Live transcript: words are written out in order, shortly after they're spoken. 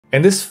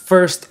In this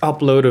first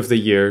upload of the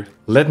year,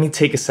 let me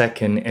take a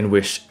second and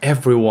wish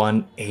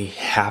everyone a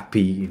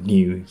happy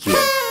new year.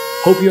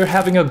 Hope you're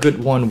having a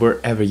good one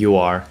wherever you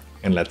are,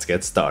 and let's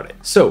get started.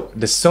 So,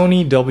 the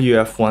Sony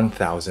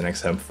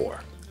WF-1000XM4.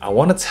 I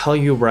want to tell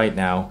you right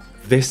now,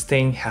 this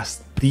thing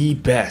has the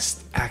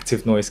best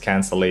active noise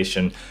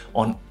cancellation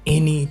on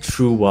any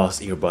true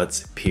wireless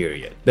earbuds,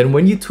 period. Then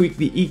when you tweak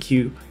the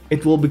EQ,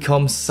 it will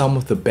become some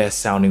of the best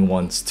sounding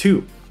ones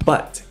too.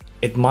 But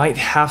it might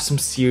have some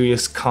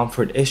serious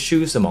comfort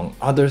issues among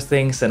other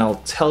things, and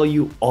I'll tell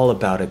you all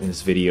about it in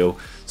this video,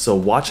 so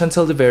watch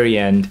until the very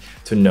end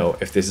to know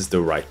if this is the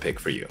right pick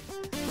for you.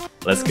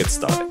 Let's get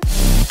started.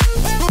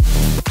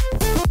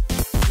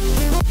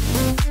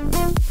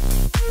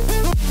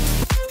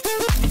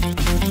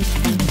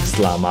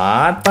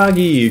 Selamat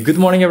pagi! Good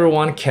morning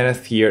everyone,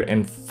 Kenneth here,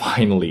 and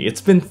finally,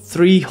 it's been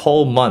 3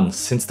 whole months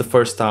since the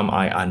first time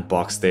I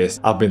unboxed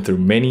this. I've been through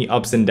many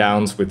ups and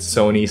downs with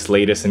Sony's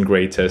latest and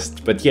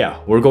greatest, but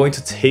yeah, we're going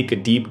to take a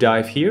deep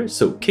dive here,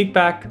 so kick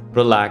back,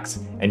 relax,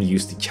 and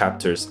use the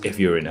chapters if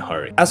you're in a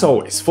hurry. As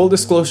always, full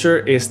disclosure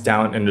is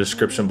down in the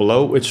description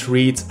below, which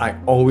reads, I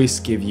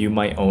always give you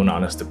my own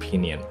honest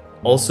opinion.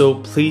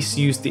 Also, please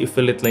use the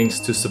affiliate links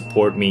to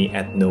support me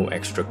at no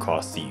extra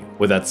cost to you.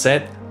 With that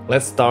said,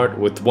 let's start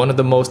with one of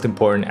the most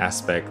important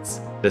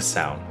aspects, the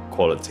sound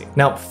quality.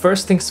 Now,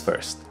 first things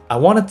first, I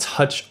want to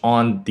touch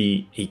on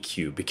the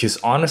EQ because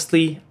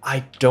honestly,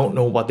 I don't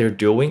know what they're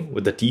doing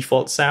with the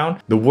default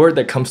sound. The word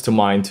that comes to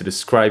mind to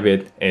describe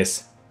it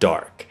is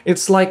dark.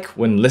 It's like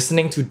when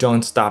listening to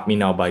Don't Stop Me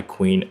Now by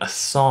Queen, a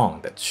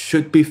song that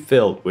should be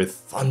filled with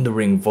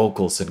thundering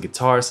vocals and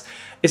guitars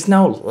is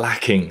now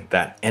lacking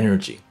that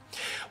energy.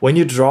 When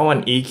you draw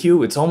an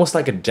EQ, it's almost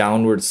like a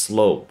downward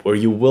slope where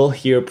you will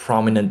hear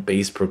prominent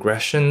bass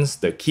progressions,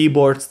 the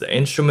keyboards, the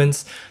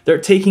instruments, they're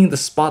taking the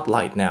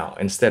spotlight now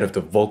instead of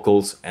the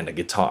vocals and the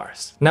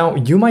guitars. Now,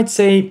 you might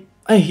say,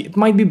 hey, it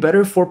might be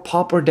better for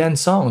pop or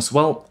dance songs.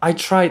 Well, I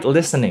tried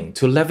listening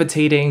to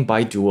Levitating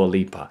by Dua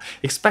Lipa,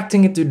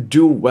 expecting it to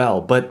do well,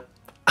 but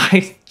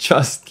I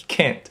just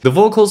can't. The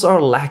vocals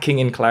are lacking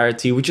in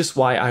clarity, which is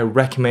why I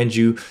recommend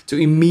you to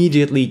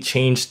immediately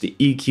change the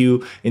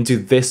EQ into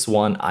this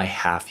one I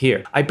have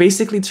here. I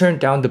basically turned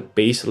down the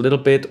bass a little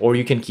bit, or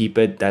you can keep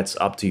it, that's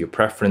up to your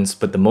preference,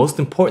 but the most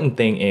important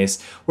thing is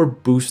we're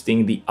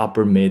boosting the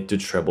upper mid to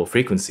treble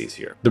frequencies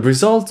here. The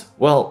result?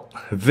 Well,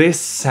 this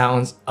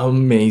sounds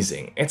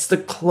amazing. It's the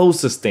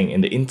closest thing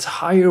in the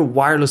entire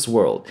wireless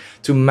world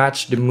to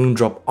match the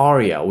Moondrop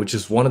Aria, which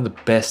is one of the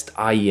best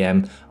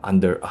IEM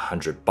under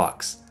 $100.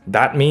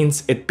 That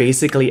means it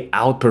basically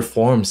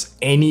outperforms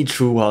any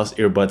true wireless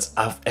earbuds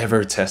I've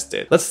ever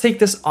tested. Let's take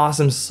this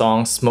awesome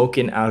song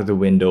Smoking out of the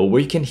window,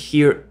 where you can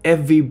hear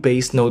every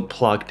bass note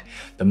plugged,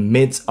 the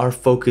mids are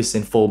focused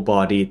and full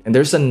bodied, and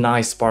there's a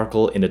nice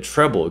sparkle in the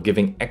treble,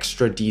 giving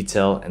extra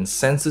detail and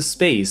sense of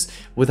space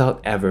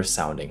without ever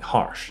sounding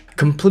harsh.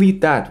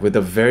 Complete that with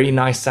a very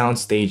nice sound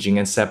staging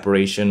and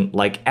separation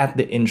like at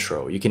the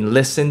intro. You can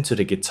listen to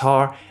the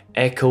guitar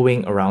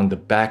echoing around the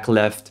back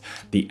left,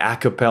 the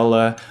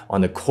acapella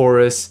on the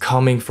chorus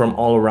coming from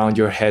all around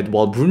your head,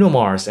 while Bruno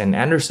Mars and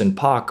Anderson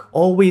 .Paak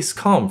always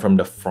come from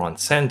the front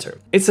center.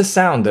 It's a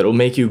sound that will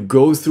make you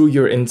go through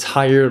your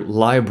entire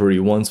library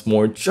once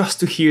more just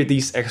to hear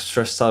these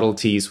extra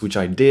subtleties, which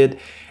I did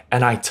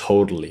and I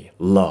totally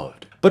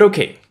loved. But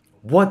okay,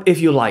 what if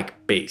you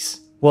like bass?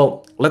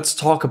 Well, let's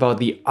talk about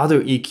the other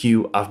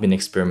EQ I've been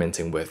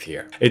experimenting with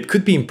here. It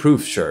could be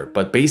improved, sure,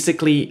 but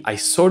basically I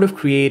sort of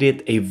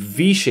created a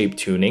V-shaped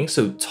tuning,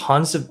 so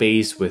tons of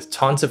bass with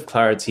tons of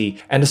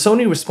clarity, and the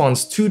Sony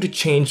responds to the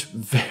change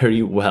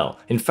very well.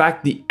 In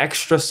fact, the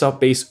extra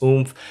sub-bass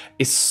oomph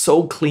is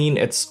so clean,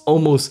 it's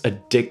almost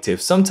addictive.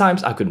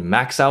 Sometimes I could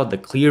max out the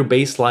clear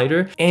bass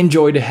slider,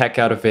 enjoy the heck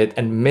out of it,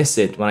 and miss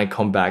it when I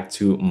come back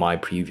to my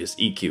previous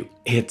EQ.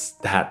 It's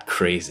that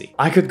crazy.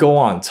 I could go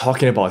on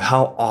talking about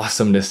how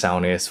awesome this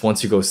sound is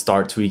once you go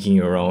start tweaking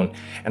your own,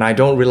 and I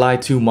don't rely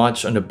too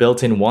much on the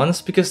built-in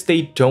ones because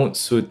they don't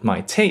suit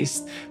my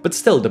taste. But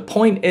still, the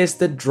point is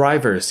the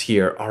drivers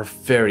here are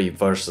very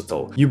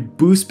versatile. You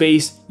boost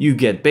bass, you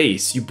get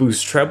bass. You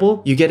boost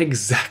treble, you get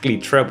exactly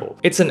treble.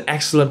 It's an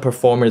excellent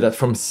performer that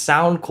from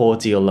sound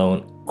quality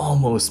alone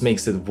almost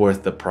makes it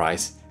worth the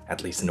price,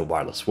 at least in the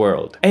wireless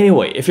world.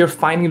 Anyway, if you're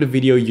finding the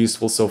video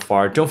useful so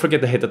far, don't forget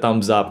to hit the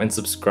thumbs up and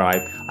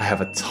subscribe. I have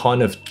a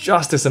ton of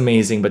just as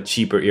amazing but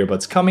cheaper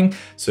earbuds coming,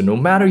 so no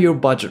matter your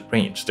budget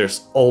range,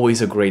 there's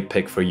always a great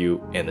pick for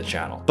you in the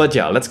channel. But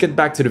yeah, let's get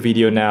back to the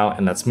video now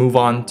and let's move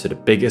on to the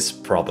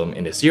biggest problem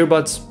in these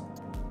earbuds,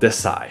 the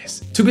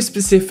size. To be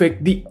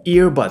specific, the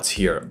earbuds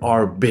here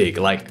are big,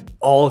 like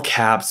all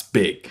caps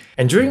big.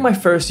 And during my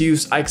first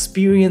use, I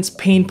experienced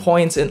pain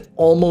points in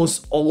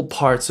almost all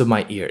parts of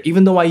my ear,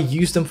 even though I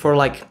used them for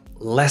like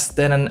less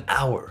than an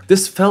hour.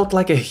 This felt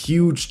like a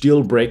huge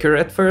deal breaker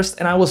at first,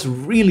 and I was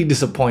really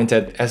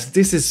disappointed as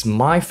this is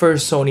my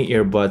first Sony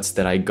earbuds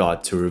that I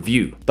got to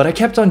review. But I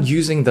kept on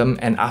using them,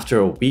 and after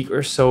a week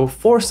or so,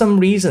 for some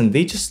reason,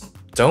 they just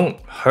don't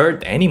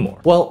hurt anymore.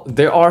 Well,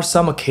 there are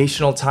some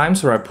occasional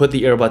times where I put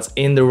the earbuds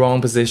in the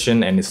wrong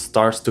position and it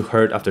starts to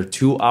hurt after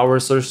 2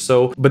 hours or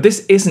so, but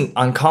this isn't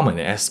uncommon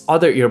as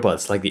other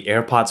earbuds like the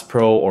AirPods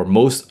Pro or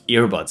most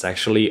earbuds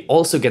actually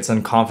also gets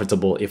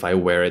uncomfortable if I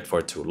wear it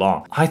for too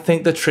long. I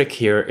think the trick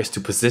here is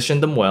to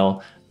position them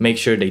well, make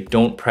sure they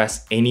don't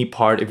press any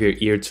part of your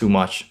ear too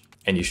much,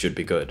 and you should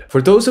be good.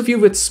 For those of you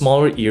with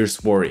smaller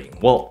ears worrying,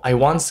 well, I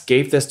once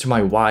gave this to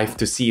my wife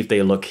to see if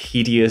they look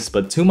hideous,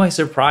 but to my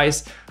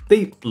surprise,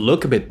 they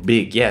look a bit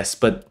big, yes,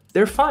 but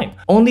they're fine.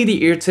 Only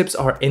the ear tips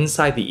are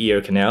inside the ear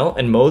canal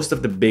and most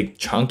of the big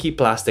chunky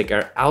plastic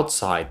are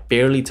outside,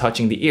 barely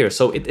touching the ear,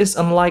 so it is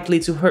unlikely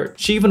to hurt.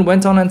 She even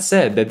went on and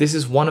said that this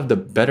is one of the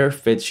better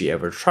fits she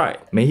ever tried.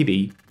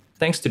 Maybe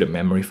thanks to the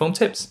memory foam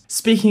tips.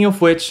 Speaking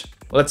of which,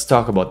 let's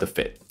talk about the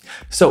fit.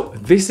 So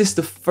this is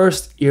the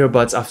first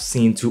earbuds I've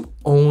seen to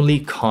only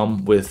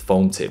come with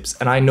foam tips.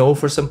 And I know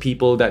for some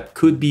people that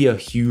could be a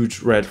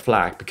huge red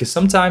flag because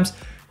sometimes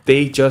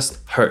they just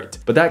hurt.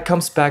 But that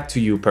comes back to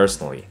you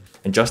personally.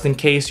 And just in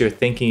case you're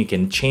thinking you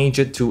can change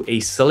it to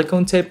a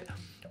silicone tip,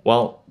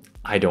 well,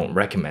 I don't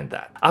recommend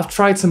that. I've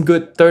tried some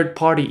good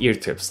third-party ear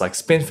tips like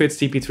SpinFit's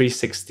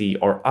TP360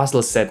 or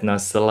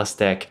Oslosetna's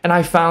Celestec, and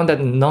I found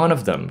that none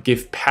of them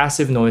give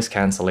passive noise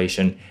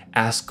cancellation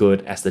as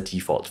good as the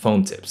default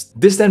foam tips.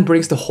 This then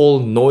brings the whole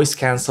noise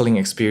cancelling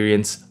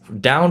experience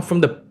down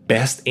from the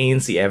best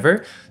ANC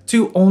ever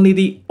to only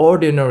the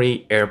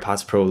ordinary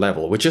AirPods Pro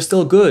level, which is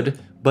still good,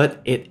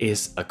 but it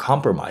is a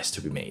compromise to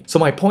be made. So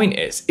my point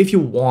is, if you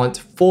want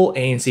full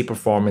ANC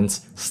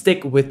performance,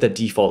 stick with the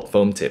default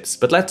foam tips.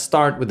 But let's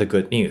start with the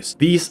good news.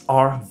 These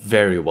are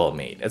very well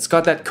made. It's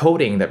got that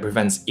coating that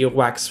prevents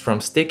earwax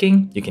from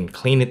sticking, you can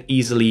clean it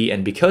easily,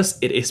 and because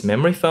it is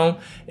memory foam,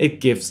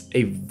 it gives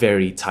a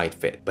very tight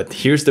fit. But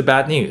here's the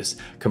bad news.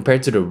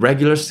 Compared to the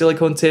regular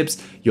silicone tips,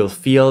 you'll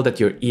feel that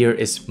your ear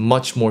is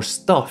much more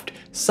stuffed,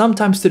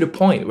 sometimes to the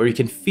point where you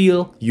can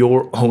feel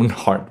your own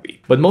heartbeat.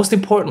 But most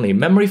importantly,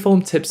 memory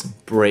foam tips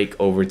break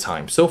over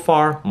time. So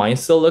far, mine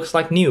still looks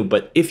like new,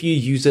 but if you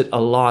use it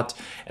a lot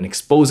and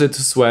expose it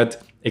to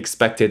sweat,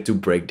 expect it to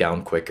break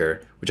down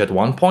quicker, which at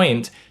one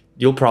point,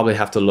 you'll probably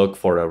have to look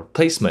for a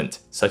replacement,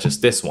 such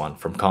as this one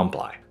from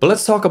Comply. But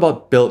let's talk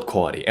about build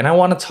quality, and I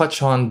want to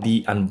touch on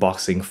the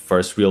unboxing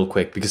first real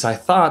quick because I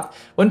thought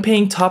when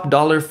paying top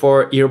dollar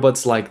for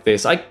earbuds like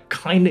this, I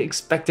kinda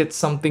expected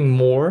something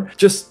more.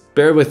 Just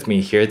bear with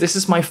me here, this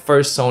is my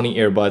first Sony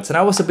earbuds and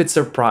I was a bit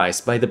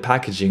surprised by the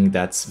packaging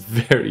that's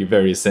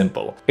very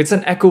simple. It's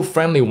an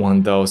eco-friendly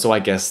one though, so I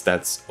guess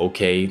that's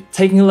okay.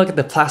 Taking a look at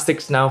the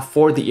plastics now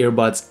for the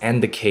earbuds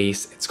and the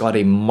case, it's got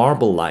a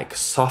marble-like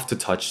soft to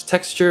touch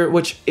texture,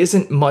 which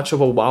isn't much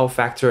of a wow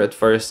factor at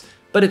first,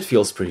 but it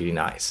feels pretty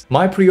nice.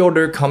 My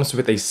pre-order comes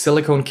with a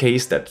silicone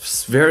case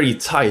that's very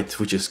tight,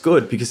 which is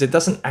good because it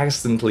doesn't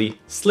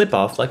accidentally slip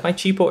off like my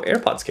cheapo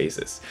AirPods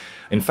cases.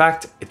 In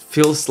fact, it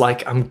feels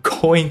like I'm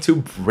going to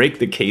break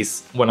the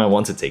case when I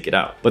want to take it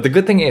out. But the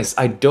good thing is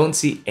I don't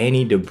see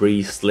any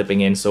debris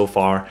slipping in so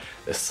far.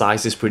 The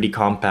size is pretty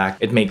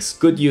compact. It makes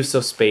good use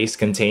of space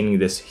containing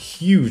this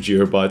huge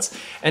earbuds,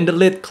 and the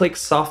lid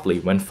clicks softly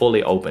when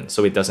fully open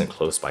so it doesn't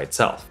close by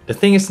itself. The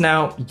thing is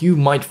now, you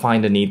might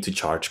find the need to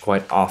charge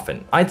quite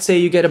often. I'd say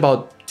you get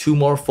about 2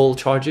 more full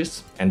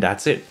charges and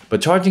that's it.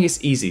 But charging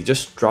is easy,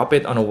 just drop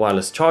it on a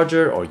wireless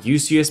charger or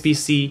use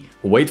USB-C,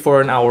 wait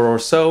for an hour or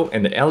so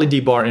and the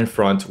LED bar in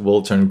front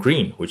will turn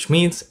green, which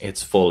means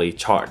it's fully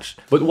charged.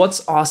 But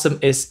what's awesome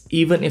is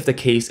even if the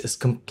case is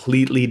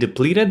completely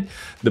depleted,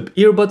 the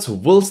earbuds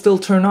will still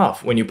turn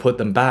off when you put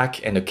them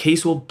back and the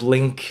case will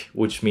blink,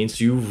 which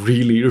means you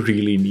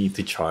really need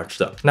to charge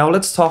them. Now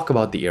let's talk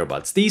about the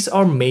earbuds. These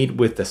are made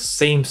with the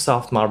same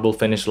soft marble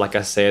finish. Like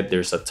I said,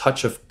 there's a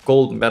touch of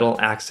gold metal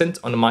accent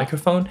on the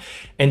microphone,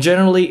 and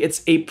generally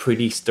it's a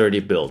pretty sturdy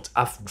build.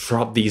 I've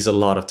dropped these a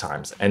lot of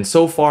times and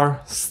so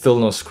far still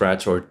no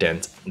scratch or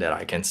dent that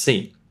I can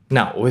see.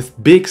 Now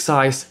with big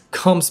size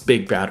comes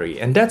big battery,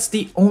 and that's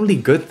the only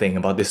good thing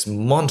about this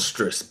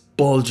monstrous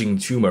bulging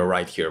tumor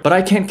right here. But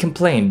I can't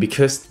complain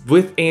because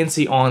with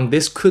ANC on,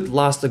 this could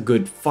last a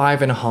good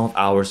 5.5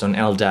 hours on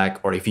LDAC,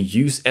 or if you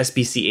use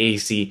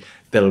SBC-AC,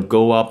 that'll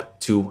go up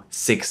to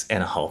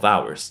 6.5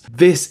 hours.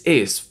 This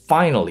is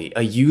finally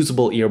a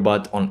usable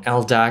earbud on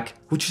LDAC,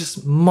 which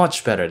is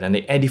much better than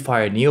the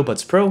Edifier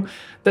Neobuds Pro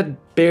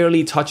that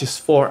barely touches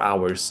 4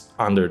 hours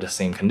under the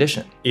same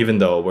condition, even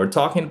though we're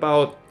talking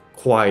about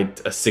quite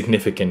a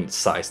significant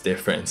size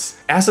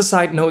difference. As a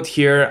side note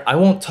here, I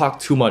won't talk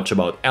too much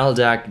about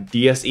LDAC,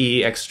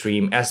 DSEE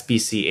Extreme,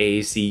 SBC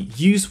AAC,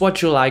 use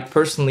what you like.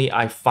 Personally,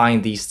 I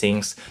find these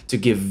things to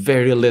give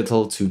very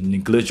little to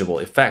negligible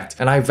effect,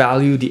 and I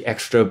value the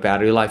extra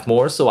battery life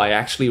more, so I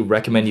actually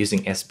recommend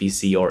using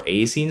SBC or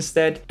AAC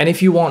instead. And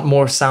if you want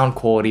more sound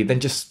quality, then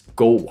just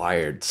go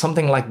wired.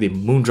 Something like the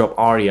Moondrop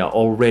Aria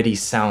already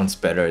sounds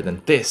better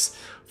than this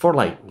for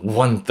like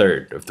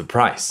 1/3 of the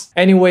price.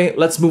 Anyway,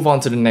 let's move on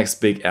to the next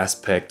big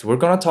aspect.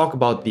 We're gonna talk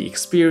about the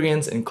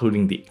experience,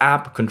 including the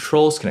app,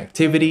 controls,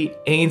 connectivity,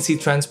 ANC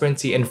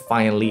transparency, and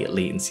finally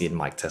latency and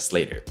mic test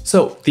later.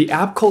 So the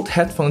app called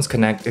Headphones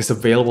Connect is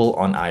available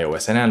on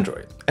iOS and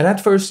Android. And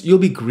at first,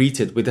 you'll be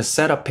greeted with a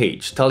setup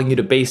page telling you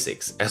the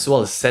basics, as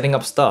well as setting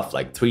up stuff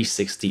like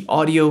 360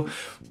 audio,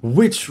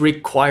 which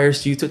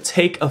requires you to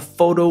take a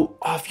photo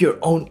of your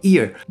own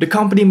ear. The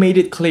company made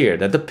it clear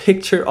that the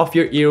picture of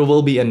your ear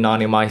will be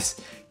anonymized,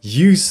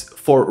 used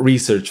for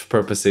research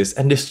purposes,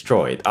 and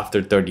destroyed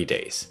after 30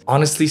 days.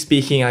 Honestly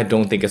speaking, I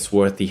don't think it's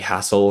worth the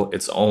hassle.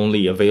 It's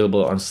only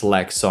available on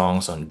select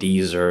songs on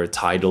Deezer,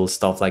 Tidal,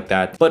 stuff like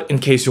that. But in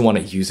case you want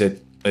to use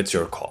it, it's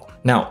your call.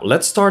 Now,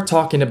 let's start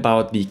talking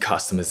about the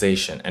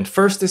customization. And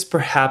first is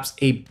perhaps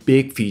a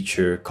big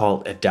feature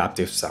called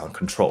Adaptive Sound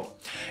Control.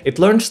 It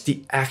learns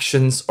the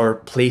actions or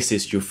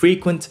places you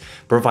frequent,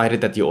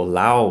 provided that you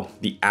allow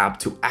the app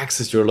to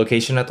access your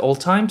location at all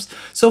times.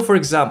 So for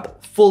example,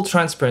 full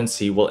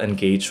transparency will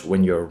engage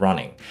when you're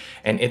running,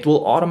 and it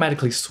will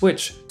automatically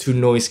switch to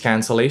noise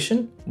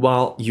cancellation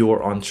while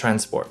you're on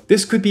transport.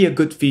 This could be a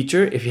good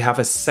feature if you have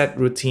a set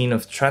routine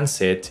of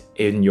transit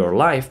in your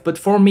life, but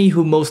for me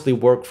who mostly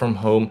work from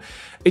home,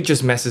 it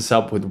just messes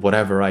up with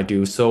whatever I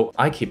do, so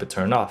I keep it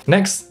turned off.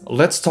 Next,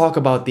 let's talk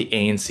about the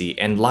ANC,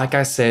 and like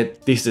I said,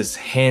 this is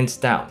hands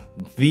down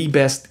the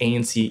best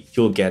ANC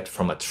you'll get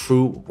from a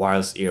true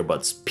wireless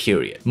earbuds,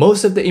 period.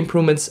 Most of the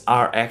improvements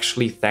are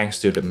actually thanks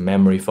to the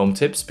memory foam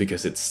tips,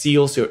 because it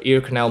seals your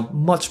ear canal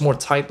much more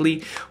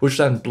tightly, which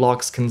then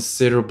blocks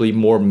considerably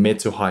more mid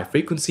to high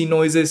frequency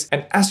noises.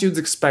 And as you'd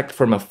expect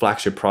from a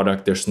flagship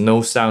product, there's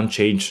no sound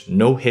change,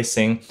 no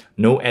hissing,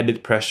 no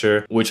added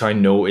pressure, which I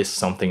know is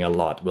something a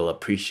lot will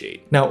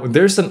appreciate. Now,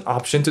 there's an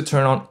option to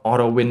turn on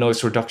auto wind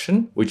noise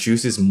reduction, which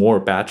uses more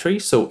battery,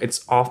 so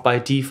it's off by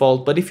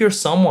default. But if you're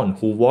someone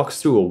who walks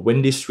through a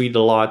windy street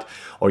a lot,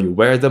 or you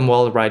wear them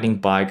while riding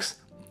bikes,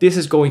 this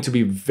is going to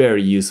be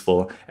very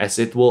useful, as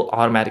it will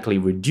automatically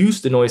reduce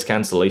the noise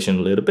cancellation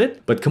a little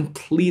bit, but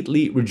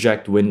completely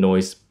reject wind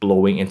noise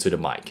blowing into the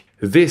mic.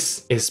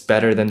 This is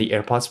better than the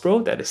AirPods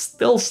Pro that is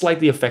still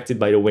slightly affected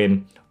by the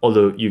wind,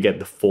 although you get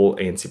the full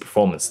ANC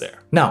performance there.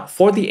 Now,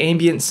 for the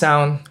ambient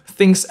sound,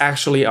 things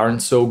actually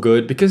aren't so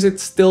good because it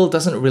still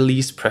doesn't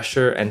release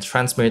pressure and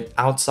transmit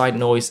outside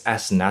noise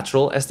as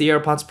natural as the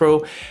AirPods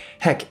Pro.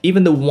 Heck,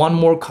 even the One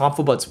More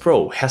ComfoBuds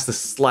Pro has the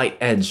slight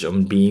edge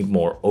on being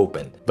more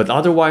open. But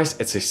otherwise,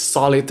 it's a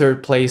solid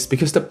third place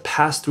because the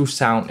pass-through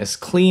sound is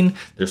clean,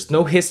 there's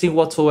no hissing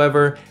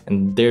whatsoever,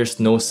 and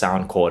there's no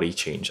sound quality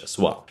change as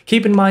well.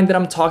 Keep in mind that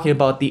I'm talking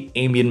about the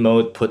ambient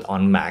mode put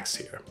on max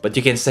here, but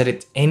you can set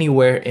it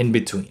anywhere in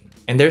between.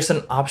 And there's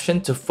an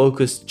option to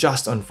focus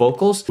just on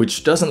vocals,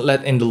 which doesn't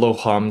let in the low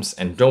hums.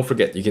 And don't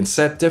forget, you can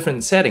set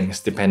different settings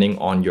depending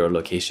on your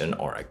location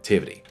or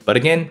activity. But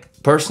again,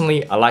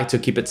 personally, I like to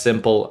keep it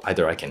simple.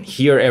 Either I can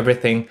hear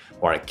everything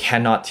or I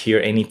cannot hear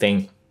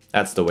anything.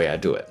 That's the way I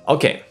do it.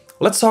 Okay,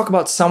 let's talk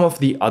about some of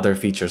the other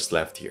features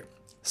left here.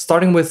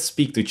 Starting with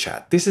speak to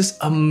chat. This is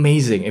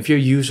amazing. If you're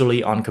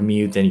usually on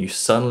commute and you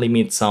suddenly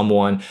meet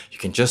someone, you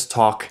can just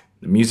talk.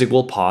 The music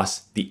will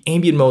pause, the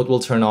ambient mode will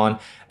turn on,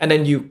 and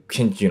then you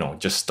can,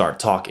 just start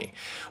talking.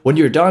 When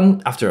you're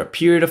done, after a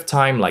period of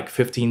time, like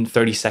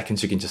 15-30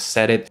 seconds, you can just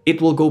set it.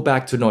 It will go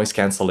back to noise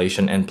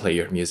cancellation and play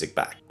your music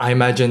back. I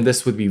imagine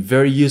this would be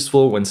very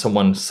useful when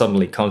someone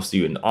suddenly comes to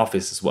you in the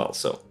office as well,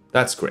 so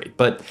that's great.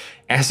 But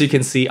as you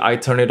can see, I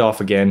turn it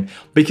off again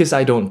because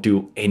I don't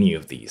do any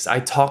of these. I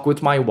talk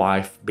with my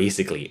wife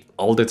basically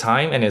all the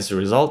time, and as a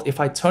result,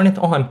 if I turn it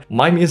on,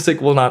 my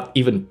music will not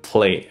even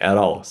play at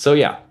all. So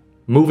yeah.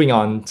 Moving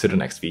on to the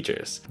next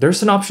features.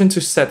 There's an option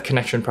to set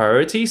connection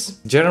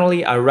priorities.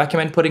 Generally, I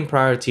recommend putting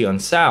priority on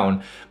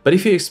sound, but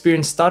if you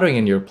experience stuttering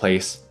in your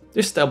place,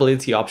 the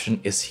stability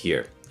option is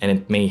here, and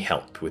it may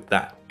help with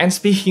that. And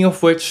speaking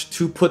of which,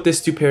 to put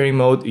this to pairing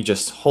mode, you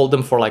just hold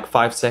them for like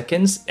 5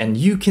 seconds, and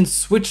you can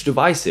switch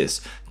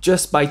devices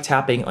just by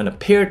tapping on a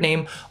paired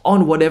name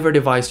on whatever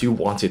device you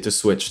want it to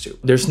switch to.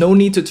 There's no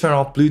need to turn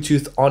off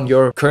Bluetooth on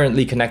your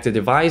currently connected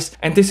device,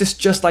 and this is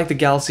just like the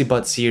Galaxy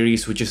Buds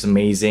series, which is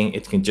amazing.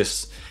 It can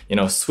just,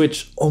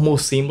 switch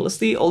almost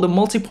seamlessly, although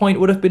multi-point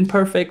would have been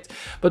perfect,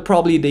 but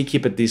probably they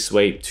keep it this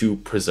way to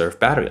preserve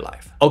battery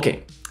life.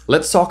 Okay,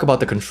 let's talk about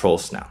the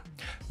controls now.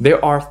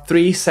 There are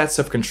 3 sets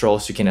of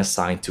controls you can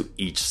assign to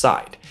each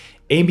side: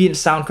 ambient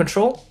sound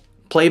control,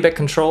 playback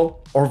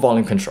control, or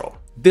volume control.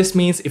 This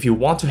means if you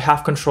want to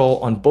have control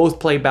on both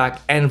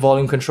playback and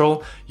volume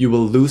control, you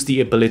will lose the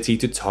ability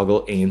to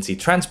toggle ANC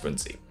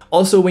transparency.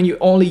 Also, when you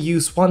only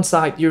use one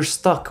side, you're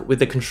stuck with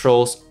the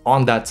controls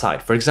on that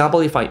side. For example,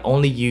 if I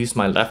only use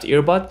my left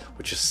earbud,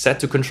 which is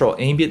set to control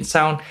ambient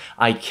sound,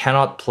 I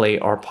cannot play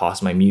or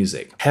pause my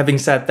music. Having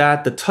said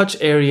that, the touch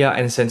area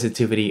and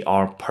sensitivity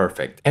are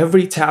perfect.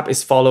 Every tap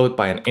is followed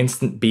by an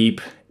instant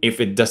beep. If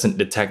it doesn't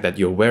detect that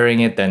you're wearing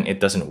it, then it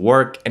doesn't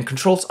work, and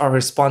controls are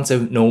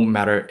responsive no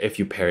matter if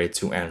you pair it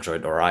to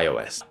Android or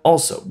iOS.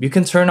 Also, you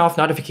can turn off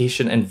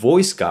notification and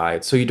voice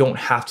guide so you don't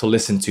have to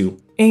listen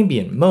to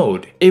ambient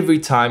mode every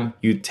time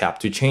you tap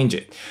to change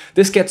it.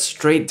 This gets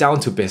straight down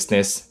to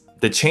business.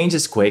 The change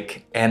is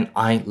quick and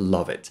I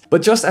love it.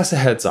 But just as a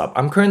heads up,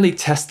 I'm currently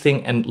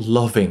testing and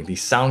loving the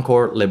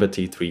Soundcore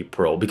Liberty 3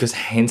 Pro because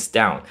hands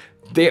down,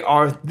 they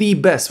are the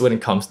best when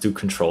it comes to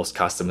controls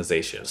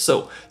customization.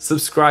 So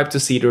subscribe to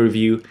see the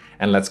review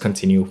and let's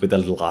continue with the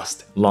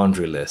last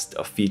laundry list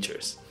of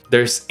features.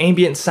 There's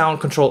Ambient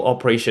Sound Control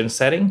Operation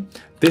setting.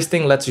 This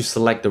thing lets you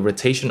select the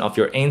rotation of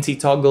your ANC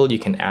toggle. You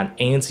can add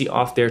ANC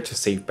off there to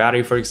save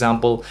battery, for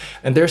example.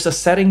 And there's a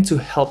setting to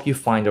help you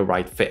find the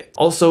right fit.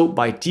 Also,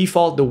 by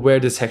default, the wear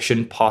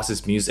detection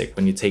pauses music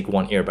when you take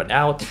one earbud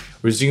out,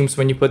 resumes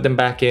when you put them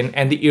back in,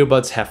 and the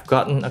earbuds have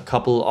gotten a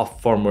couple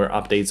of firmware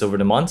updates over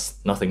the months.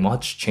 Nothing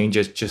much,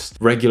 changes, just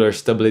regular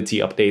stability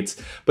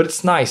updates. But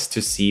it's nice to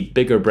see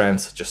bigger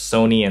brands such as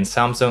Sony and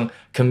Samsung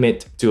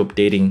commit to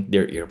updating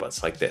their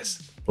earbuds like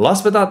this.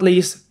 Last but not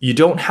least, you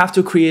don't have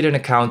to create an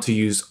account to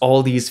use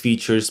all these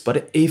features,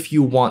 but if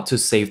you want to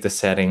save the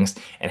settings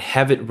and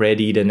have it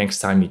ready the next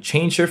time you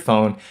change your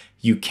phone,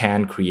 you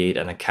can create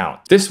an account.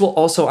 This will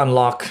also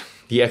unlock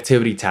the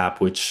activity tab,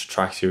 which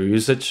tracks your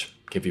usage,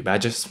 give you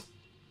badges,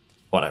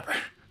 whatever.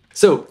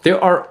 So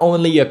there are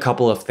only a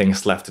couple of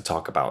things left to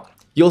talk about.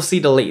 You'll see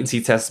the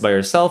latency test by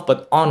yourself,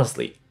 but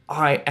honestly,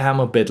 I am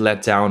a bit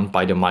let down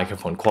by the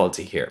microphone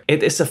quality here.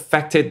 It is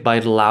affected by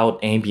loud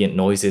ambient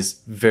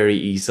noises very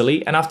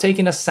easily, and I've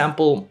taken a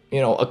sample,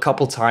 a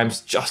couple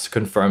times just to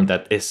confirm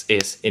that this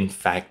is in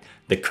fact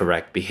the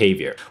correct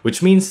behavior,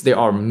 which means there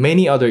are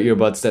many other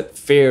earbuds that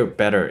fare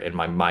better in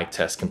my mic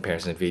test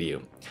comparison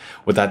video.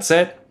 With that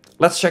said,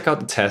 let's check out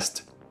the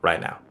test right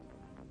now.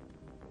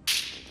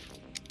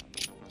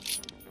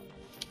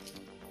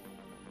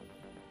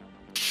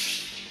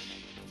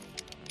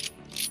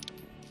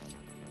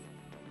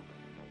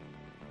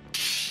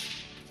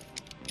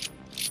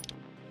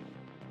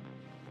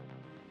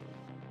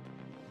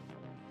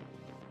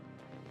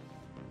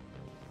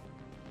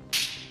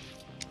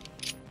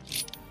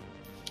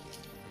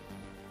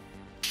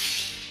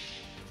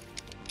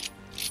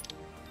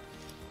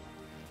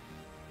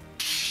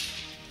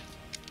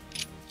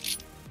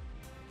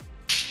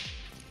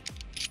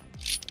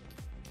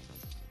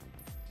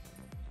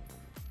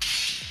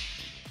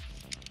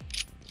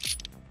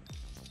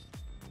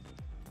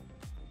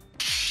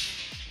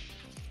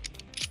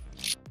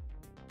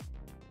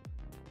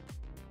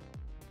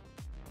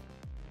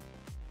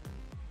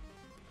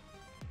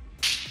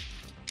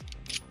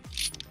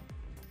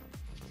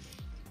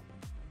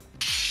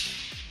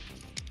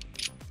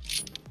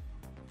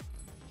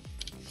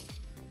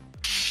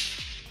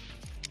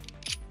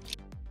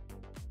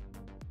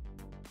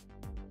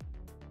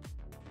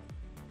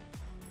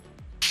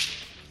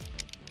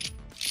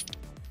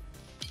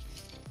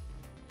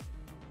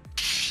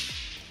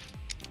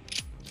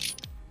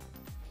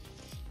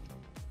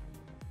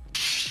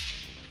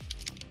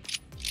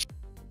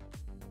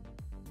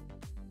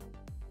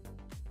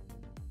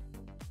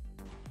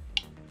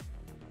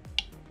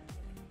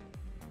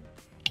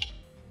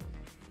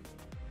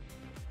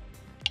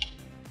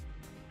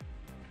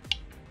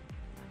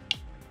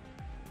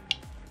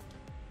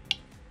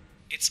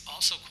 It's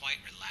also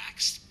quite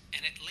relaxed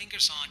and it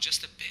lingers on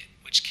just a bit,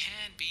 which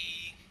can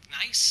be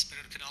nice, but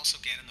it can also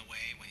get in the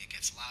way when it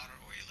gets louder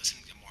or you're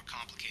listening to more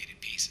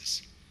complicated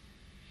pieces.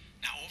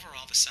 Now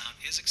overall the sound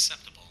is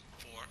acceptable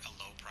for a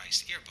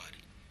low-priced earbud.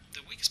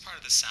 The weakest part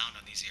of the sound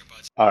on these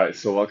earbuds. Alright,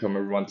 so welcome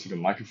everyone to the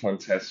microphone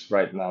test.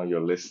 Right now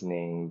you're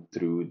listening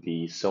through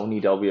the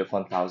Sony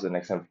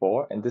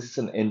WF-1000XM4, and this is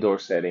an indoor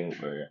setting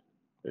where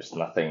there's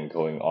nothing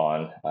going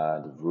on.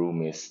 The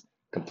room is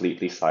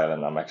completely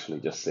silent. I'm actually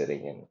just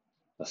sitting in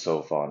a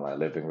sofa in my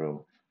living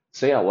room.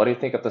 So yeah, what do you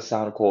think of the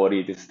sound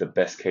quality? This is the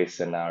best case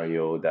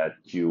scenario that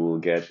you will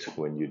get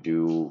when you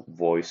do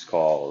voice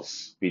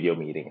calls, video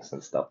meetings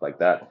and stuff like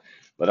that.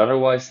 But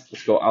otherwise,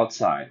 let's go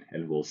outside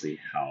and we'll see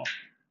how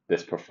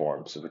this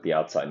performs with the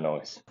outside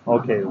noise.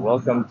 Okay,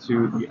 welcome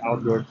to the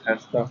outdoor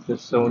test of the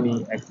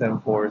Sony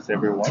XM4s,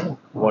 everyone.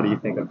 What do you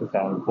think of the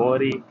sound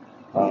quality?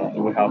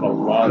 We have a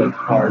lot of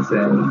cars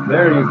and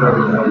very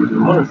noisy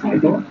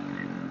motorcycle.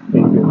 Can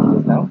you hear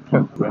me now?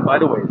 By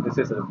the way, this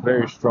is a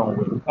very strong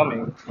wind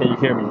coming. Can you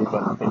hear me?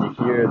 But can you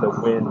hear the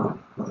wind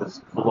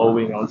just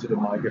blowing onto the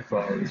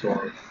microphones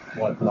or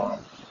whatnot?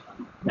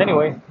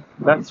 Anyway,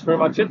 that's pretty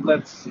much it.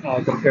 Let's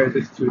compare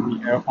this to the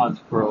AirPods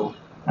Pro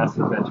as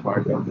the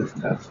benchmark of this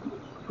test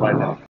right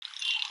now.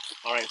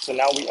 Alright, so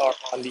now we are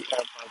on the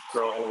AirPods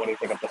Pro, and what do you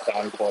think of the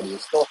sound quality? You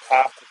still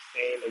have the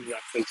same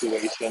exact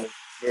situation.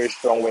 Very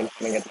strong wind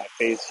coming at my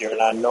face here,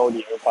 and I know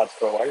the AirPods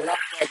Pro are not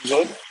that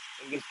good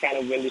in this kind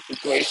of windy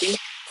situation,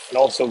 and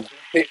also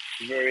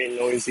very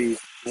noisy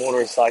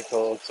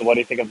motorcycle. So what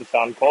do you think of the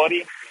sound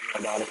quality?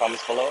 Let me know down in the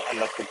comments below, and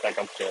let's get back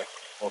up to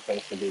we'll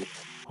finish the video.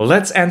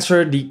 Let's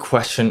answer the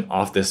question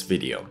of this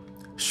video.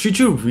 Should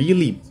you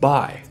really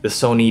buy the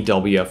Sony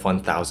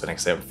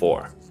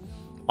WF-1000XM4?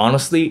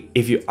 Honestly,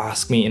 if you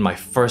ask me in my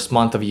first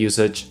month of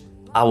usage,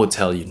 I would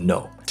tell you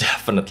no.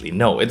 Definitely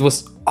no. It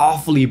was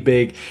awfully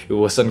big, it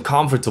was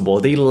uncomfortable,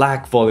 they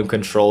lack volume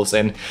controls,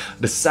 and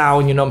the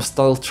sound, I'm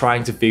still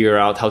trying to figure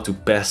out how to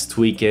best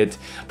tweak it.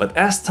 But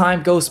as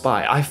time goes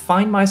by, I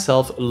find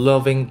myself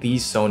loving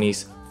these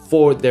Sonys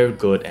for their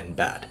good and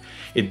bad.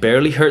 It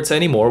barely hurts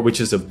anymore,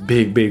 which is a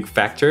big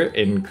factor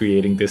in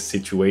creating this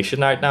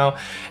situation right now,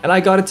 and I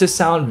got it to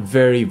sound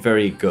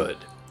very good.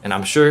 And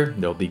I'm sure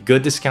there'll be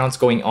good discounts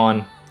going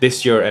on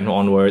this year and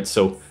onwards,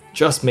 so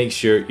just make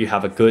sure you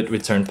have a good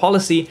return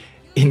policy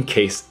in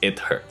case it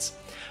hurts.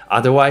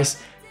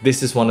 Otherwise,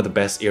 this is one of the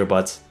best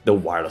earbuds the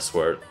wireless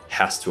world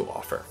has to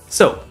offer.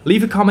 So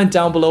leave a comment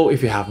down below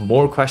if you have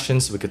more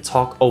questions. We could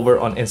talk over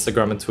on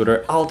Instagram and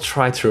Twitter. I'll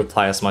try to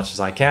reply as much as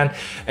I can.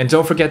 And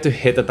don't forget to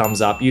hit the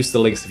thumbs up, use the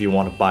links if you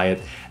want to buy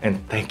it.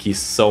 And thank you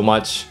so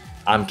much.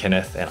 I'm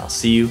Kenneth, and I'll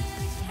see you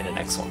in the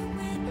next one.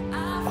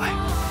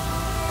 Bye.